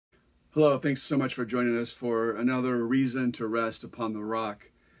Hello, thanks so much for joining us for another reason to rest upon the rock.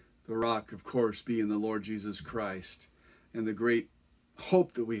 The rock, of course, being the Lord Jesus Christ and the great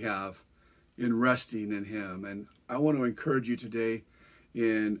hope that we have in resting in Him. And I want to encourage you today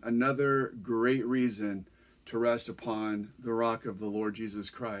in another great reason to rest upon the rock of the Lord Jesus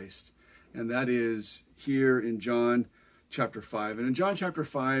Christ. And that is here in John chapter 5. And in John chapter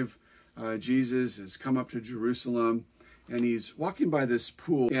 5, Jesus has come up to Jerusalem and he's walking by this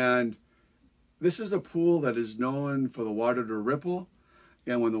pool. And this is a pool that is known for the water to ripple.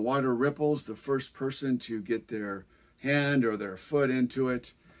 And when the water ripples, the first person to get their hand or their foot into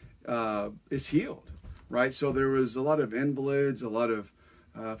it is healed, right? So there was a lot of invalids, a lot of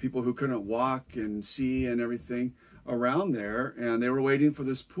people who couldn't walk and see and everything around there. And they were waiting for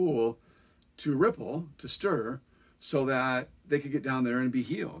this pool to ripple, to stir, so that they could get down there and be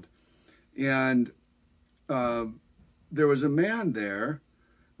healed. And there was a man there,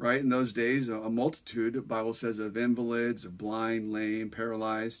 right, in those days, a multitude, the Bible says, of invalids, of blind, lame,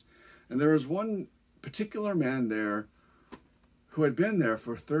 paralyzed. And there was one particular man there who had been there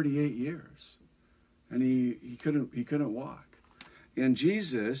for 38 years. And he couldn't walk. And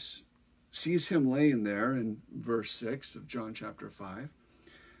Jesus sees him laying there in verse 6 of John chapter 5.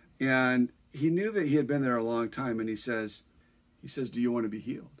 And he knew that he had been there a long time. And he says, do you want to be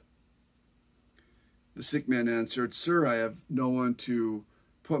healed? The sick man answered, Sir, I have no one to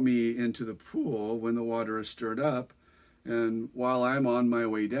put me into the pool when the water is stirred up. And while I'm on my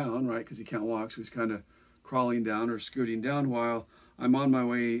way down, right, because he can't walk, so he's kind of crawling down or scooting down, while I'm on my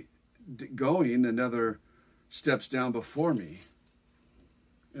way going, another steps down before me.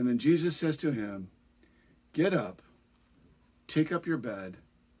 And then Jesus says to him, Get up, take up your bed,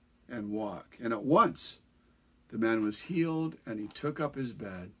 and walk. And at once the man was healed, and he took up his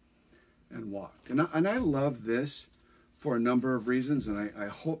bed and walked. And I love this for a number of reasons, and I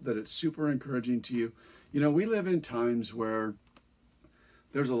hope that it's super encouraging to you. You know, we live in times where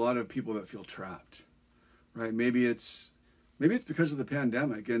there's a lot of people that feel trapped, right? Maybe it's because of the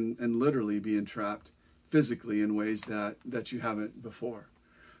pandemic and literally being trapped physically in ways that you haven't before.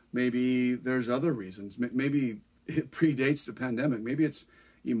 Maybe there's other reasons. Maybe it predates the pandemic. Maybe it's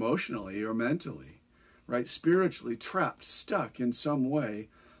emotionally or mentally, right? Spiritually trapped, stuck in some way,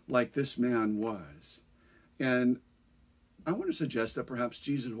 like this man was. And I want to suggest that perhaps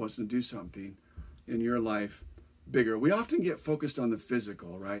Jesus wants to do something in your life bigger. We often get focused on the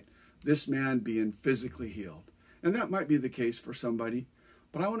physical, right? This man being physically healed. And that might be the case for somebody.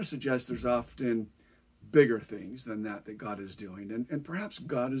 But I want to suggest there's often bigger things than that God is doing. And perhaps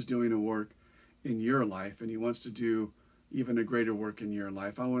God is doing a work in your life, and He wants to do even a greater work in your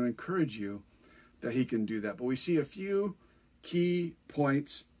life. I want to encourage you that He can do that. But we see a few key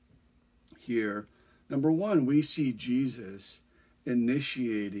points here. Number one, we see Jesus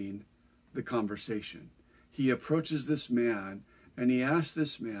initiating the conversation. He approaches this man and he asks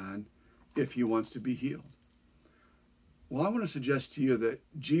this man if he wants to be healed. Well, I want to suggest to you that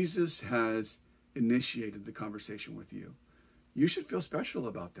Jesus has initiated the conversation with you. You should feel special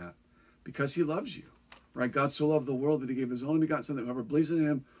about that because He loves you, right? God so loved the world that He gave His only begotten Son that whoever believes in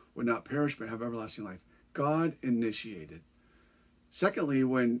Him would not perish but have everlasting life. God initiated. Secondly,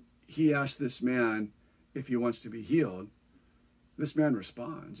 when He asked this man if he wants to be healed, this man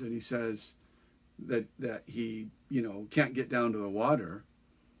responds and he says that he can't get down to the water,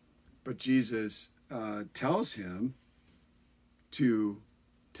 but Jesus tells him to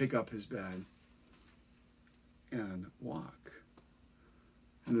take up his bed and walk.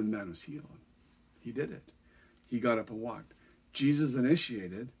 And then the man was healed. He did it. He got up and walked. Jesus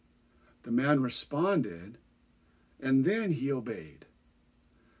initiated, the man responded, and then he obeyed.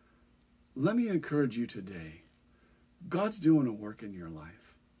 Let me encourage you today. God's doing a work in your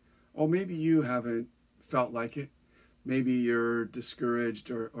life. Oh, maybe you haven't felt like it. Maybe you're discouraged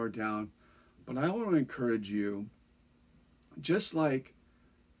or down. But I want to encourage you, just like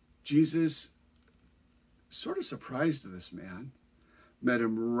Jesus sort of surprised this man, met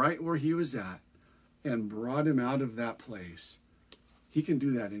him right where he was at, and brought him out of that place. He can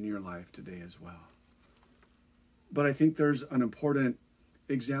do that in your life today as well. But I think there's an important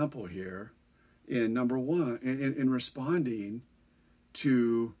example here in number one, in responding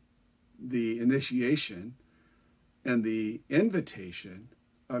to the initiation and the invitation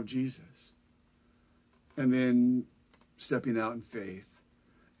of Jesus, and then stepping out in faith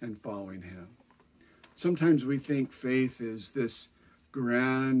and following Him. Sometimes we think faith is this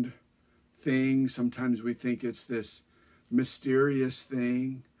grand thing. Sometimes we think it's this mysterious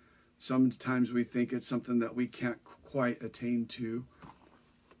thing. Sometimes we think it's something that we can't quite attain to.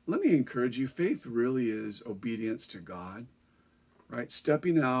 Let me encourage you, faith really is obedience to God, right?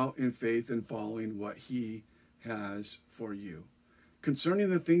 Stepping out in faith and following what he has for you. Concerning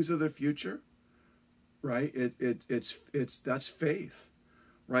the things of the future, right? It's that's faith,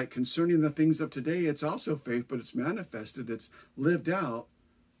 right? Concerning the things of today, it's also faith, but it's manifested, it's lived out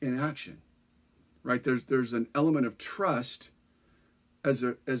in action, right? There's an element of trust as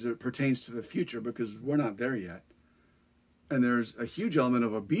it pertains to the future, because we're not there yet. And there's a huge element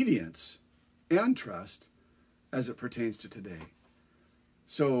of obedience and trust as it pertains to today.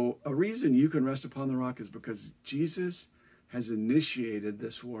 So a reason you can rest upon the rock is because Jesus has initiated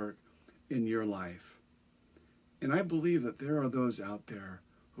this work in your life. And I believe that there are those out there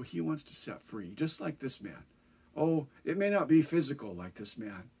who he wants to set free, just like this man. Oh, it may not be physical like this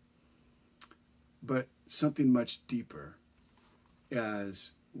man, but something much deeper,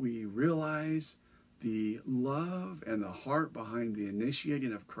 as we realize the love and the heart behind the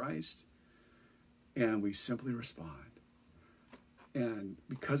initiating of Christ, and we simply respond. And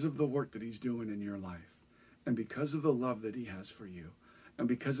because of the work that he's doing in your life, and because of the love that he has for you, and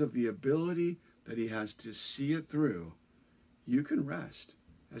because of the ability that he has to see it through, you can rest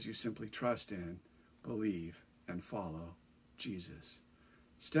as you simply trust in, believe, and follow Jesus.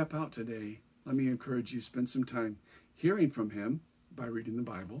 Step out today. Let me encourage you, spend some time hearing from him by reading the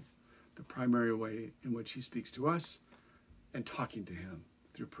Bible, the primary way in which he speaks to us, and talking to him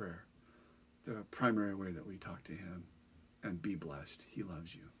through prayer, the primary way that we talk to him. And be blessed. He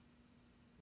loves you.